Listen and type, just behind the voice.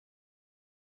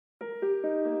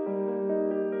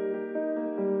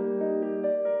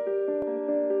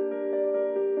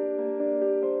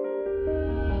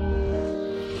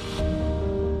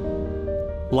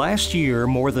Last year,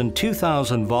 more than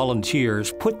 2,000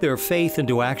 volunteers put their faith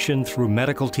into action through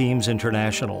Medical Teams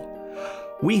International.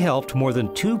 We helped more than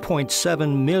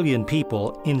 2.7 million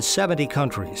people in 70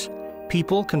 countries,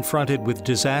 people confronted with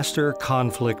disaster,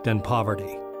 conflict, and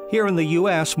poverty. Here in the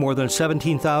U.S., more than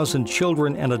 17,000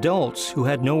 children and adults who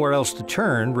had nowhere else to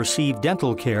turn received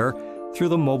dental care through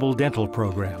the mobile dental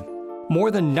program.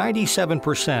 More than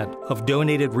 97% of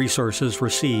donated resources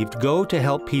received go to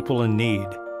help people in need.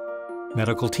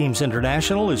 Medical Teams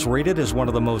International is rated as one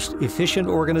of the most efficient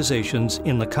organizations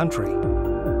in the country.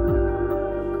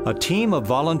 A team of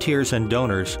volunteers and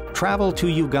donors traveled to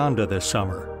Uganda this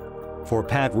summer. For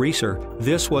Pat Reeser,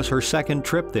 this was her second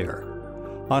trip there.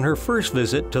 On her first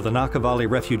visit to the Nakivale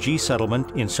refugee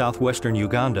settlement in southwestern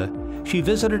Uganda, she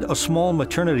visited a small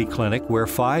maternity clinic where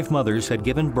 5 mothers had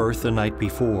given birth the night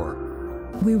before.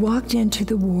 We walked into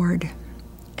the ward,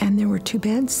 and there were 2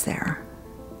 beds there.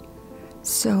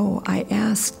 So I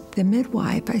asked the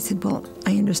midwife, I said, well,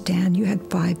 I understand you had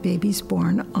 5 babies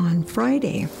born on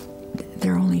Friday.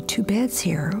 There are only 2 beds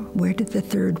here. Where did the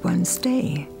 3rd one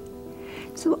stay?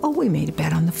 So, oh, we made a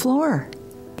bed on the floor.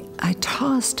 I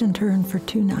tossed and turned for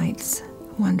 2 nights,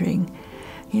 wondering,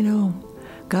 you know,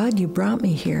 God, you brought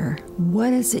me here.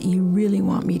 What is it you really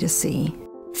want me to see?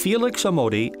 Felix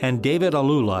Amodi and David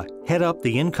Alula head up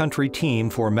the in-country team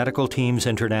for Medical Teams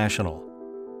International.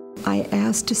 I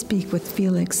asked to speak with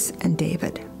Felix and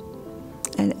David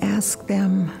and ask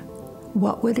them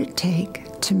what would it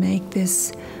take to make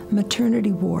this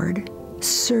maternity ward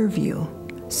serve you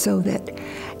so that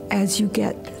as you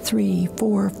get 3,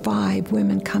 4, 5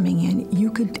 women coming in,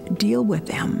 you could deal with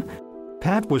them.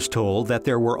 Pat was told that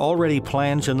there were already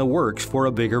plans in the works for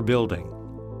a bigger building.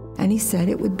 And he said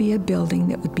it would be a building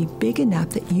that would be big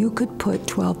enough that you could put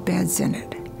 12 beds in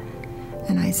it.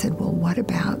 And I said, well, what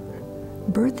about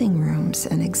birthing rooms,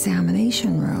 an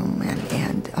examination room,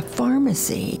 and a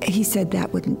pharmacy? He said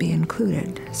that wouldn't be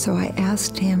included. So I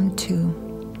asked him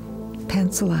to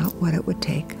pencil out what it would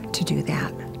take to do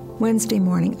that. Wednesday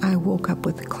morning, I woke up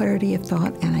with clarity of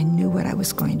thought, and I knew what I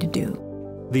was going to do.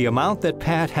 The amount that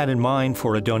Pat had in mind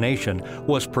for a donation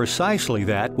was precisely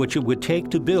that which it would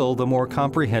take to build a more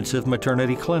comprehensive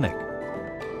maternity clinic.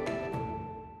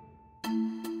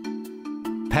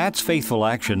 Pat's faithful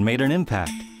action made an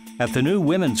impact. At the new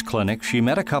women's clinic, she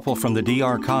met a couple from the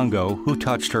DR Congo who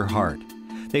touched her heart.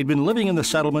 They'd been living in the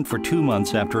settlement for 2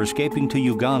 months after escaping to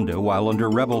Uganda while under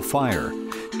rebel fire.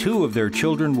 2 of their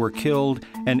children were killed,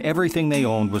 and everything they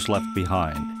owned was left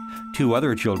behind. 2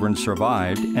 other children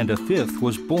survived, and a 5th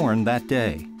was born that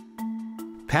day.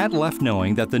 Pat left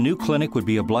knowing that the new clinic would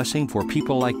be a blessing for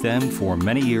people like them for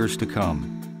many years to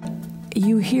come.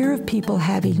 You hear of people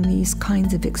having these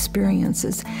kinds of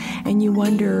experiences, and you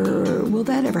wonder, will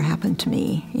that ever happen to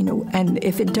me? You know, and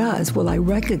if it does, will I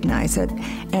recognize it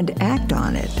and act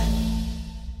on it?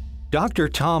 Dr.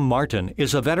 Tom Martin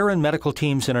is a veteran Medical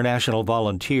Teams International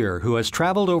volunteer who has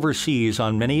traveled overseas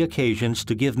on many occasions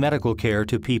to give medical care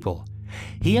to people.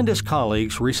 He and his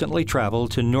colleagues recently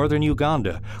traveled to northern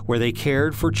Uganda, where they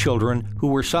cared for children who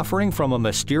were suffering from a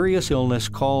mysterious illness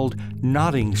called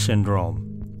nodding syndrome.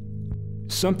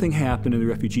 Something happened in the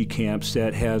refugee camps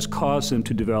that has caused them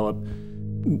to develop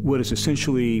what is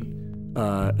essentially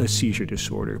a seizure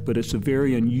disorder, but it's a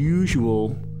very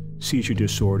unusual seizure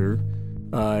disorder.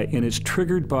 And it's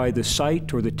triggered by the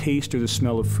sight or the taste or the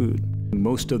smell of food.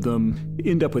 Most of them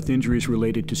end up with injuries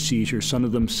related to seizures, some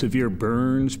of them severe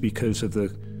burns because of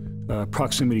the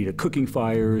proximity to cooking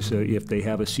fires if they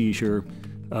have a seizure,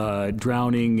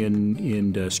 drowning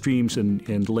in streams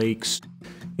and lakes.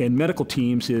 And Medical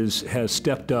Teams has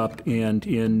stepped up and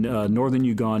in northern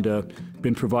Uganda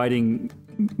been providing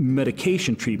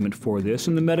medication treatment for this,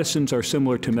 and the medicines are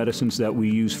similar to medicines that we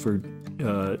use for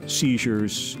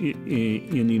seizures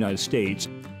in the United States.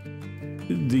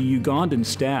 The Ugandan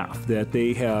staff that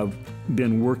they have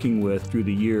been working with through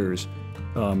the years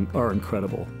are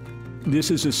incredible. This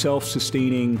is a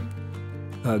self-sustaining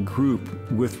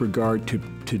group with regard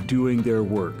to doing their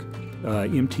work.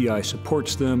 MTI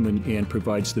supports them and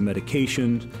provides the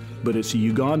medications, but it's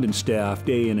the Ugandan staff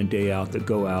day in and day out that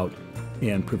go out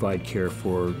and provide care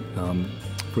for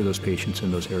those patients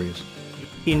in those areas.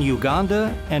 In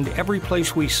Uganda and every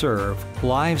place we serve,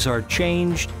 lives are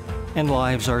changed and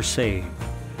lives are saved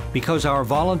because our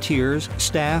volunteers,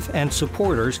 staff, and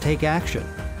supporters take action.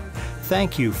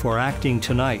 Thank you for acting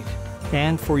tonight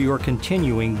and for your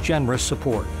continuing generous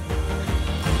support.